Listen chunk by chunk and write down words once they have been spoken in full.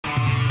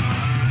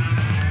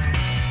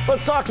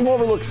Let's talk some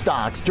overlooked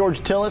stocks. George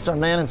Tillis, our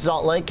man in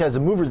Salt Lake, has a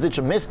movers that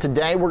you missed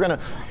today. We're going to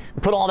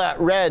put all that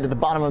red at the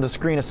bottom of the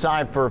screen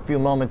aside for a few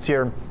moments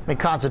here and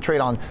concentrate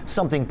on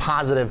something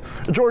positive.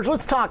 George,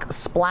 let's talk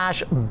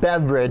Splash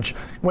Beverage,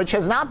 which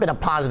has not been a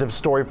positive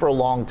story for a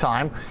long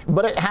time,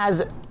 but it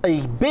has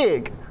a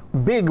big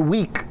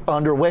week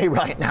underway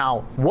right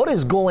now. What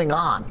is going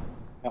on?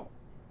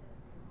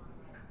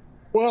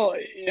 Well,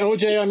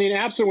 OJ, I mean,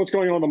 absent what's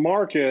going on in the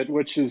market,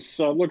 which is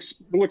looks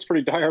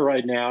pretty dire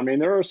right now. I mean,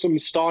 there are some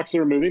stocks that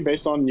are moving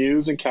based on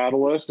news and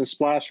catalyst, and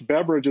Splash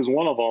Beverage is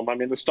one of them. I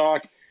mean, the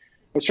stock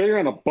was trading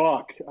around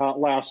 $1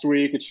 last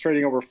week. It's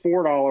trading over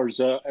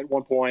 $4 at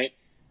one point.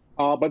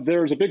 But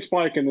there's a big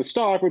spike in the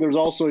stock where there's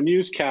also a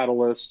news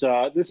catalyst.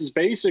 This is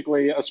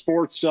basically a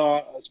sports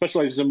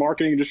specializes in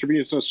marketing and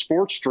distribution of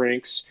sports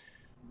drinks,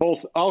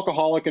 both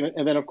alcoholic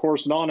and then, of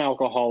course,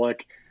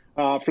 non-alcoholic.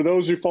 For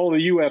those who follow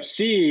the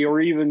UFC, or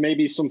even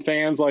maybe some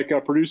fans like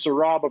producer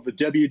Rob of the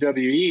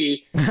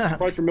WWE,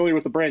 quite familiar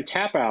with the brand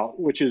Tap Out,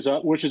 which is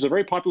a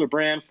very popular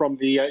brand from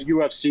the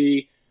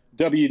UFC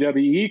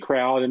WWE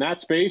crowd, and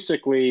that's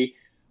basically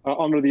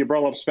under the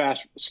umbrella of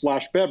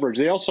Splash Beverage.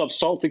 They also have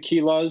Salt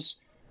Tequilas,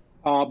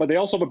 but they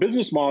also have a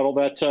business model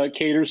that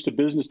caters to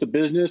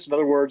business. In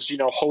other words,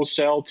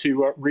 wholesale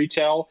to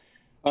retail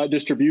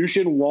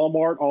distribution.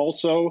 Walmart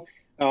also,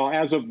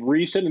 as of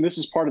recent, and this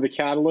is part of the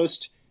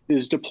catalyst,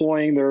 is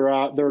deploying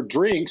their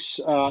drinks,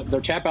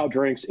 their Tap Out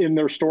drinks, in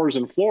their stores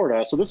in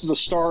Florida. So this is a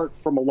start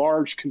from a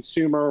large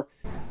consumer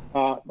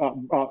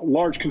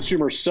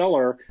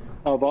seller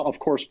of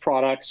course,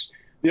 products.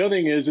 The other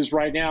thing is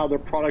right now their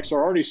products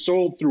are already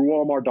sold through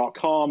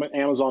Walmart.com and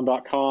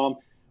Amazon.com,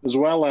 as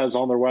well as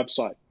on their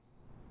website.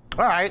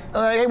 All right.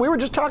 Hey, we were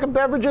just talking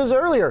beverages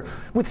earlier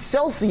with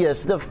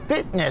Celsius, the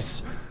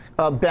fitness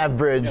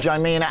beverage. Yeah. I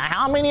mean,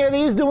 how many of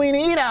these do we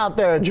need out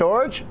there,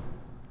 George?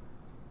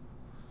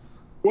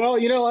 Well,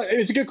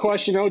 it's a good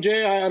question,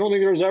 OJ. I don't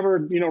think there's ever,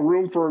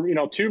 room for,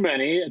 too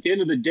many. At the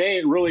end of the day,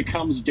 it really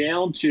comes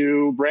down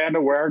to brand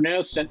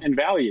awareness and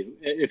value.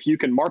 If you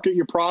can market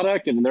your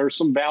product and there's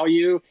some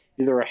value,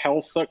 either a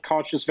health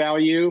conscious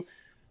value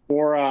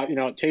or,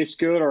 it tastes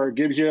good or it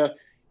gives you,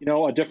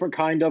 a different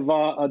kind of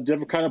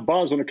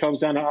buzz when it comes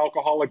down to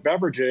alcoholic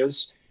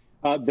beverages,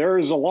 there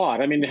is a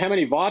lot. I mean, how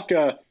many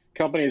vodka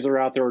companies are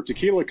out there, or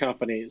tequila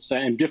companies,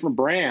 and different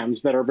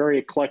brands that are very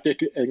eclectic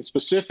and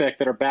specific,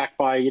 that are backed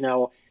by,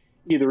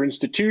 either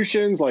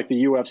institutions like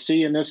the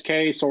UFC in this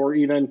case, or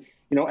even,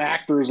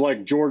 actors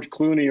like George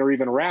Clooney, or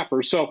even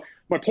rappers. So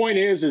my point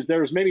is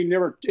there's maybe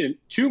never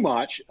too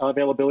much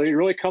availability. It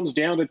really comes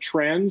down to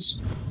trends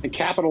and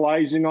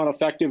capitalizing on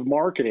effective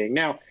marketing.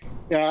 Now,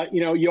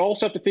 you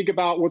also have to think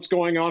about what's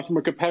going on from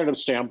a competitive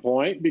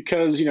standpoint,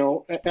 because,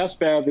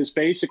 SBEV is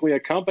basically a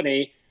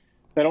company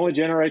that only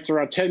generates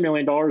around $10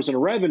 million in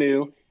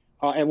revenue,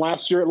 and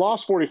last year it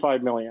lost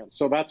 $45 million.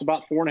 So that's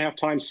about 4.5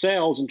 times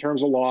sales in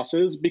terms of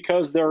losses,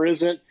 because there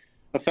isn't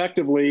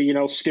effectively,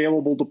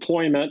 scalable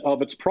deployment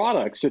of its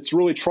products. It's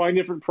really trying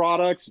different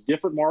products,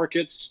 different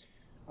markets,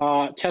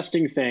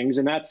 testing things,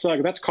 and that's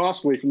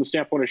costly from the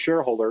standpoint of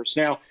shareholders.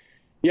 Now,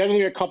 the other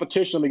thing about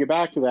competition, let me get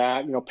back to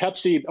that.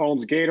 Pepsi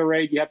owns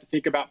Gatorade. You have to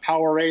think about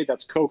Powerade.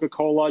 That's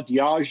Coca-Cola.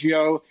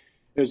 Diageo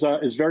is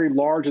very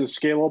large and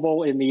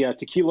scalable in the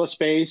tequila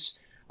space.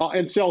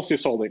 And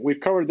Celsius Holding. We've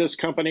covered this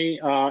company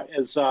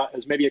as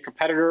maybe a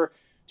competitor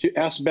to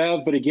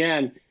SBEV, but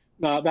again,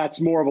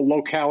 that's more of a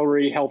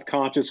low-calorie,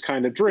 health-conscious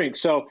kind of drink.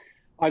 So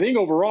I think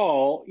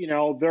overall,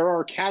 there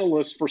are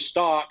catalysts for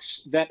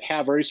stocks that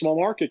have very small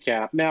market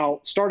cap. Now,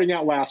 starting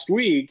out last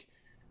week,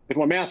 if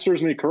my math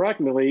serves me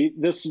correctly,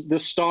 this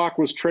stock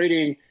was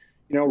trading,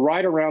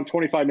 right around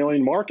 25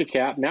 million market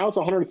cap. Now it's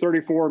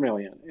 134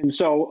 million, and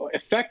so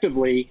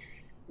effectively,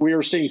 we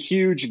are seeing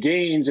huge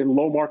gains in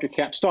low market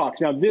cap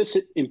stocks. Now, this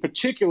in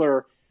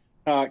particular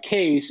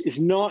case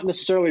is not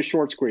necessarily a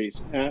short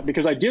squeeze,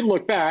 because I did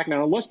look back.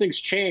 Now, unless things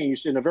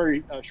changed in a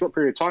very short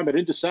period of time, but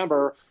in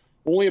December,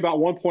 only about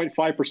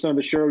 1.5% of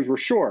the shares were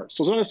short.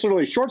 So it's not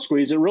necessarily a short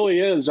squeeze. It really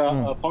is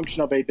a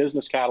function of a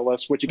business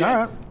catalyst, which,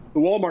 again, the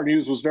Walmart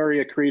news was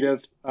very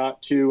accretive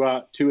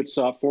to its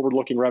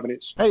forward-looking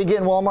revenues. Hey,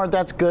 again, Walmart,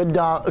 that's good.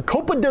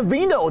 Copa di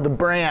Vino, the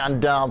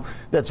brand,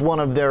 that's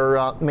one of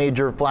their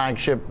major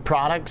flagship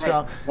products.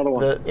 Right. Another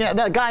one.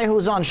 That guy who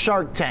was on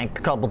Shark Tank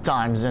a couple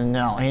times, and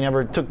he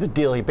never took the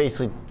deal. He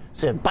basically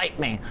said, "Bite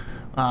me."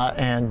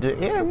 I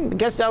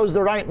guess that was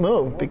the right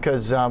move,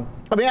 because, I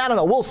don't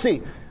know. We'll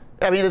see.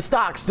 I mean, the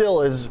stock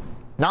still has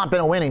not been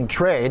a winning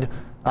trade.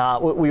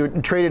 We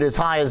traded as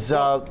high as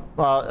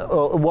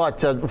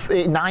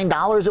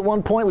 $9 at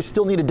one point. We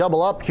still need to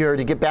double up here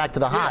to get back to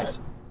the highs.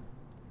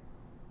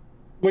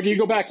 Look, you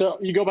go back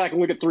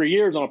and look at 3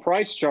 years on a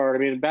price chart. I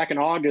mean, back in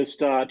August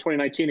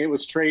 2019, it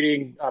was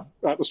trading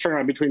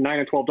around between $9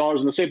 and $12,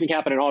 and the same thing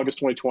happened in August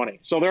 2020.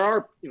 So there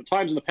are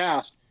times in the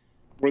past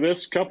where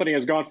this company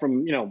has gone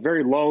from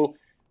very low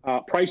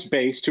price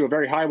base to a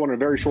very high one in a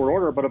very short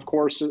order, but of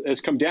course has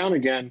come down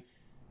again.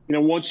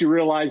 Once you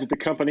realize that the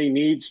company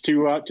needs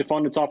to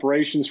fund its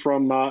operations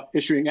from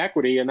issuing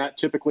equity, and that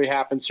typically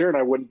happens here, and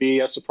I wouldn't be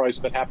surprised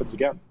if that happens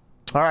again.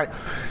 All right.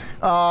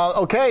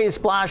 Okay,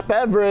 Splash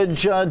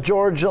Beverage.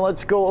 George,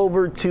 let's go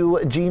over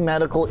to G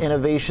Medical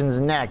Innovations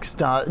next.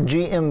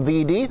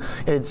 GMVD.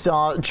 It's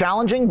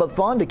challenging but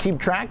fun to keep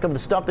track of the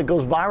stuff that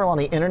goes viral on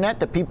the internet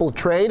that people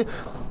trade.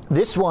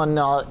 This one,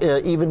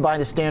 even by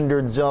the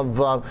standards of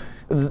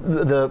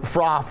the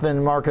froth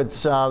in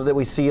markets that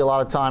we see a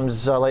lot of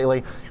times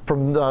lately,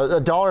 from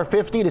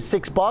 $1.50 to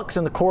 $6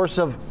 in the course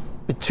of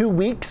 2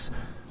 weeks.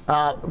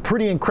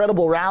 Pretty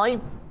incredible rally.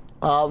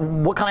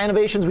 What kind of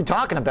innovations are we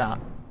talking about?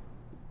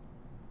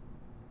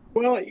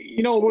 Well,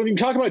 when we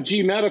talk about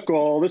G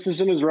Medical, this is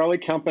an Israeli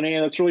company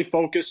that's really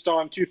focused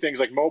on two things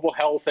like mobile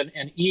health and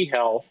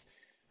e-health.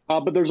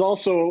 But there's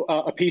also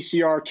a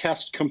PCR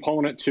test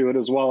component to it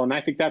as well. And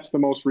I think that's the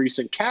most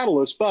recent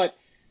catalyst. But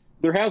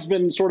there has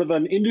been sort of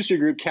an industry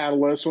group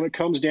catalyst when it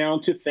comes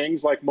down to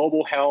things like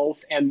mobile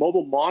health and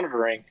mobile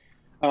monitoring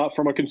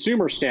from a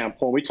consumer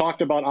standpoint. We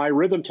talked about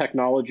iRhythm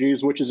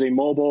Technologies, which is a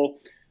mobile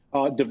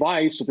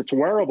device that's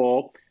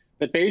wearable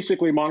that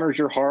basically monitors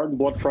your heart and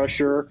blood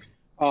pressure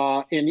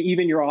and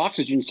even your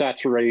oxygen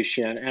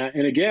saturation.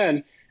 And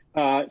again,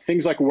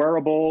 things like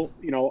wearable,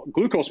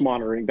 glucose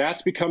monitoring,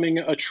 that's becoming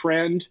a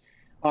trend.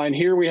 And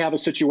here we have a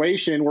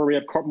situation where we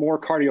have more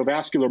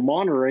cardiovascular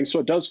monitoring.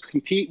 So it does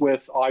compete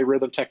with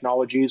iRhythm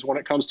Technologies when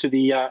it comes to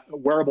the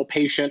wearable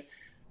patient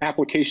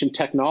application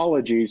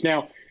technologies.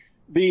 Now,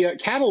 the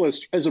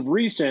catalyst, as of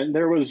recent,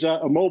 there was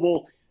a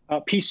mobile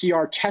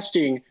PCR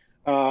testing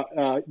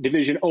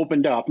division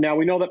opened up. Now,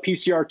 we know that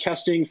PCR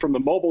testing from the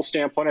mobile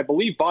standpoint, I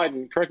believe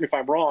Biden, correct me if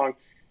I'm wrong,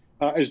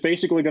 is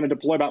basically going to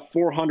deploy about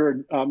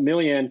 400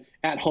 million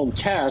at-home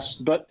tests.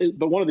 But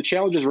one of the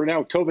challenges right now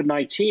with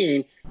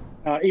COVID-19,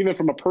 even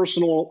from a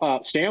personal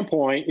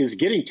standpoint, is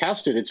getting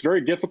tested. It's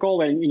very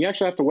difficult, and you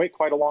actually have to wait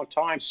quite a long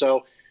time.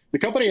 So the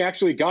company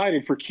actually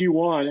guided for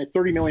Q1 at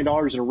 $30 million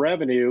in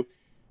revenue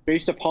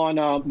based upon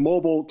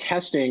mobile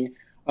testing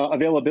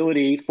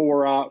availability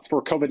for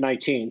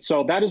COVID-19.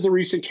 So that is the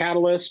recent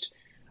catalyst.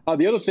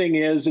 The other thing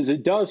is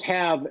it does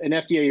have an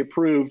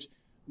FDA-approved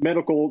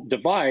medical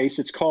device.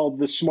 It's called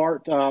the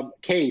Smart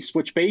Case,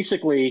 which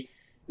basically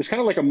is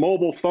kind of like a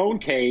mobile phone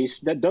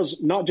case that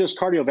does not just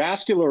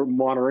cardiovascular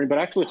monitoring, but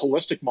actually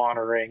holistic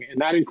monitoring.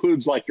 And that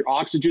includes like your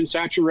oxygen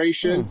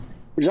saturation,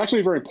 which is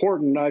actually very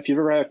important. If you've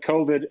ever had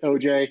COVID,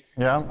 OJ,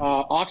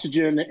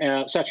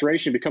 oxygen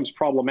saturation becomes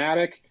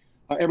problematic.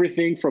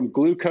 Everything from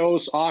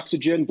glucose,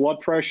 oxygen, blood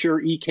pressure,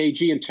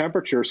 EKG, and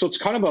temperature. So it's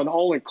kind of an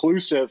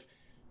all-inclusive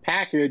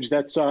package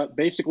that's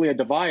basically a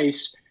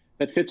device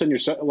that fits on your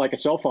like a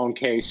cell phone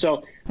case.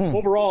 So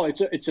overall,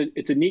 it's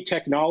a neat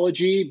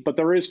technology, but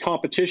there is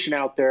competition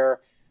out there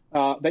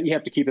that you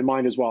have to keep in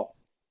mind as well.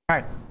 All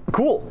right,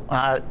 cool,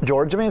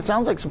 George. I mean, it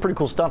sounds like some pretty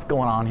cool stuff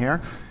going on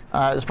here.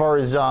 As far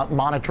as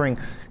monitoring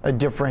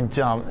different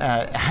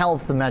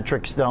health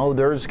metrics, though,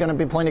 there's going to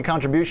be plenty of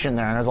contribution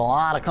there. And there's a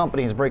lot of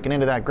companies breaking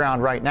into that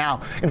ground right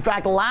now. In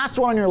fact, the last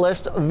one on your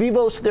list,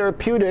 Vivos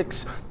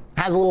Therapeutics,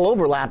 has a little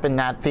overlap in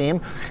that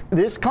theme.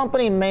 This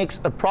company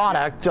makes a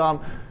product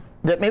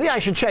that maybe I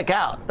should check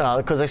out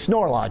because I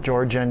snore a lot,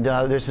 George, and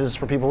this is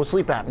for people with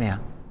sleep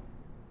apnea.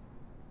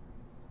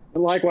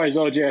 Likewise,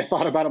 OJ, I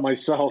thought about it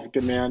myself.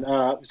 Good man.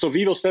 So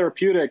Vivos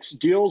Therapeutics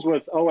deals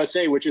with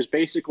OSA, which is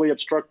basically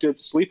obstructive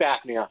sleep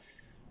apnea,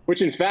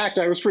 which in fact,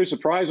 I was pretty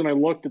surprised when I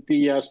looked at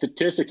the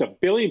statistics. 1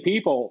 billion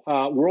people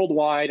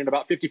worldwide and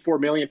about 54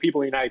 million people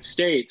in the United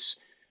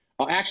States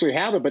actually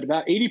have it, but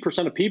about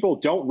 80% of people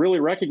don't really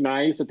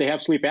recognize that they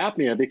have sleep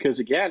apnea because,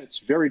 again, it's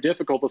very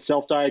difficult to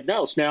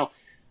self-diagnose. Now,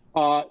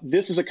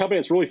 this is a company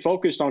that's really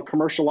focused on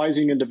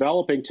commercializing and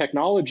developing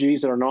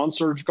technologies that are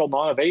non-surgical,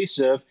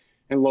 non-invasive,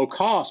 and low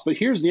cost. But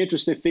here's the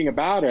interesting thing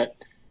about it.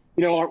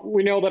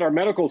 We know that our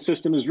medical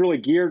system is really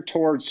geared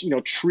towards,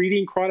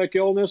 treating chronic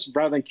illness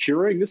rather than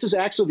curing. This is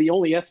actually the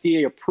only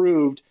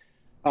FDA-approved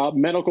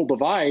medical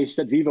device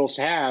that Vivos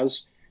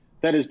has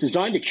that is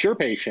designed to cure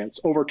patients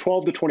over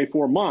 12 to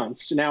 24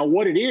 months. Now,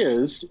 what it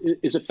is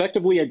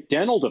effectively a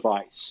dental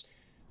device.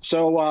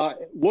 So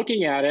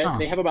looking at it,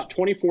 they have about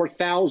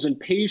 24,000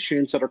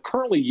 patients that are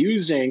currently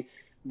using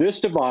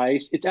this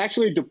device. It's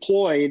actually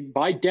deployed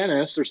by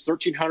dentists. There's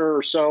 1,300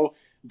 or so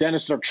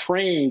dentists that are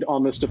trained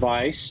on this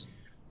device.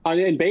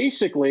 And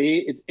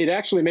basically, it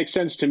actually makes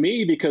sense to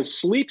me because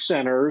sleep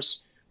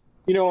centers,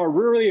 are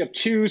really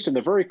obtuse and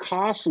they're very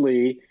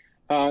costly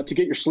to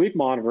get your sleep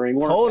monitoring.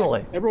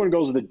 Totally. Everyone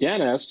goes to the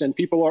dentist and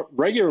people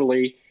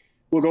regularly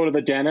will go to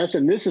the dentist.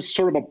 And this is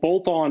sort of a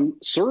bolt-on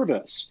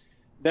service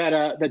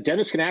that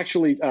dentists can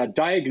actually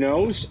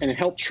diagnose and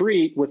help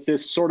treat with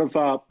this sort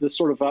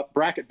of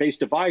bracket-based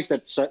device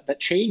that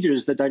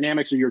changes the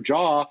dynamics of your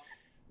jaw,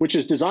 which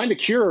is designed to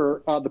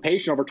cure the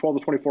patient over 12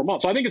 to 24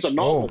 months. So I think it's a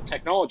novel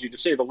technology, to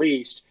say the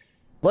least.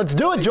 Let's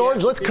do it,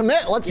 George. Let's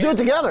commit. Let's do it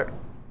together.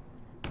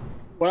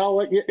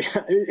 Well,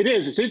 it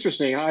is. It's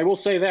interesting. I will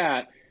say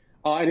that.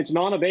 And it's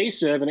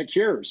non-invasive and it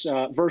cures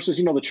versus,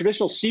 the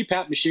traditional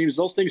CPAP machines.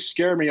 Those things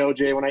scare me,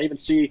 OJ, when I even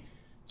see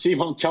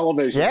them on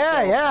television.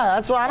 Yeah,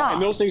 that's why not.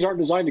 And those things aren't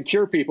designed to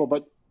cure people,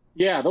 but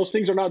those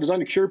things are not designed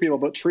to cure people,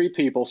 but treat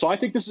people. So I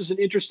think this is an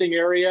interesting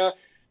area.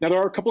 Now, there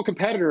are a couple of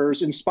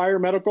competitors. Inspire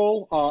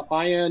Medical,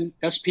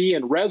 INSP,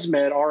 and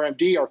ResMed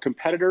RMD are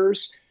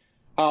competitors.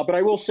 But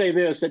I will say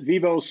this, that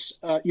Vivos,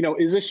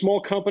 is a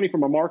small company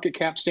from a market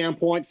cap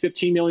standpoint,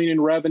 $15 million in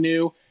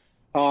revenue.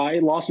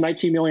 It lost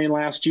 $19 million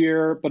last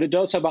year, but it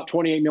does have about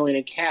 $28 million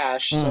in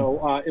cash.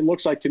 So it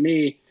looks like to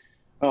me,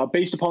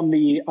 based upon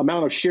the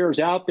amount of shares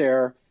out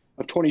there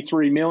of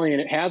 23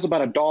 million, it has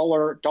about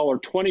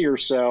 $1.20 or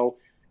so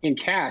in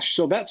cash.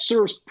 So that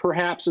serves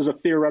perhaps as a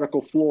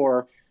theoretical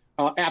floor,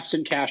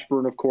 absent cash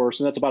burn, of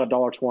course, and that's about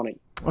 $1.20.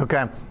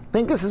 Okay. I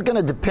think this is going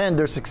to depend,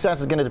 their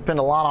success is going to depend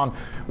a lot on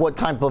what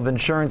type of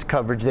insurance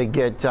coverage they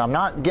get. I'm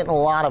not getting a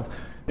lot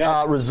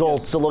of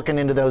results, so looking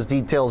into those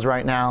details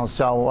right now.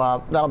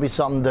 So that'll be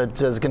something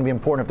that is going to be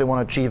important if they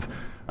want to achieve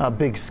a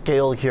big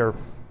scale here.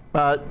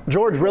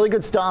 George, really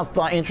good stuff,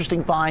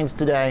 interesting finds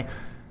today,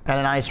 and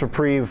a nice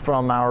reprieve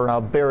from our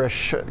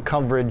bearish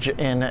coverage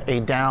in a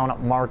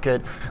down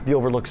market. The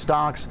overlooked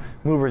stocks,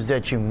 movers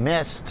that you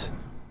missed.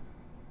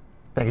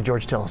 Thank you,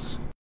 George Tillis.